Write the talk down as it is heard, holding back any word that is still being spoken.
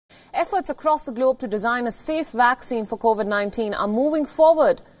efforts across the globe to design a safe vaccine for COVID-19 are moving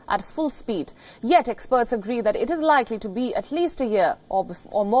forward at full speed. Yet experts agree that it is likely to be at least a year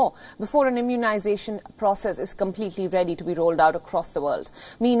or more before an immunization process is completely ready to be rolled out across the world.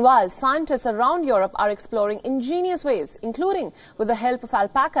 Meanwhile, scientists around Europe are exploring ingenious ways, including with the help of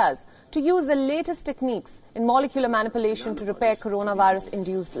alpacas, to use the latest techniques in molecular manipulation to repair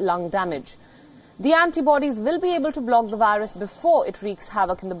coronavirus-induced lung damage. The antibodies will be able to block the virus before it wreaks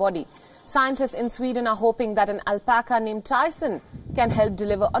havoc in the body. Scientists in Sweden are hoping that an alpaca named Tyson can help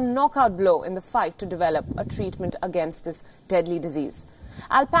deliver a knockout blow in the fight to develop a treatment against this deadly disease.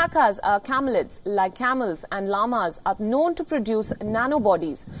 Alpacas are camelids. Like camels and llamas, are known to produce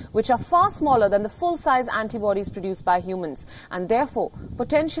nanobodies, which are far smaller than the full-size antibodies produced by humans, and therefore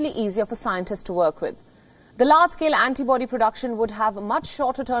potentially easier for scientists to work with. The large-scale antibody production would have a much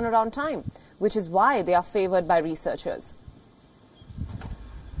shorter turnaround time, which is why they are favoured by researchers.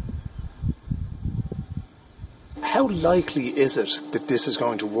 How likely is it that this is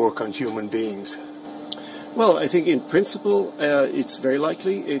going to work on human beings? Well, I think in principle it's very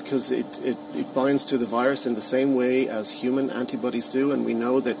likely because it binds to the virus in the same way as human antibodies do, and we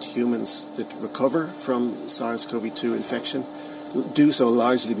know that humans that recover from SARS-CoV-2 infection do so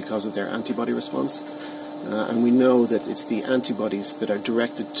largely because of their antibody response. And we know that it's the antibodies that are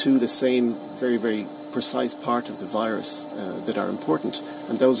directed to the same very, very precise part of the virus that are important,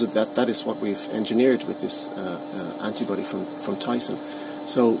 and that is what we've engineered with this antibody from Tyson.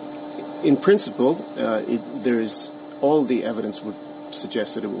 So, in principle, all the evidence would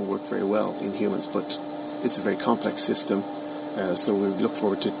suggest that it will work very well in humans, but it's a very complex system, so we look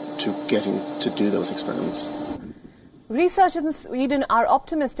forward to getting to do those experiments. Researchers in Sweden are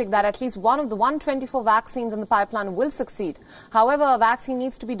optimistic that at least one of the 124 vaccines in the pipeline will succeed. However, a vaccine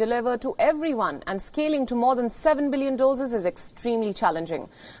needs to be delivered to everyone, and scaling to more than 7 billion doses is extremely challenging.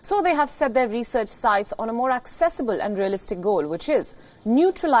 So they have set their research sights on a more accessible and realistic goal, which is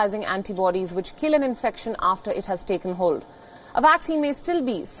neutralizing antibodies which kill an infection after it has taken hold. A vaccine may still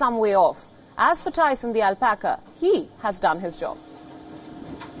be some way off. As for Tyson the alpaca, he has done his job.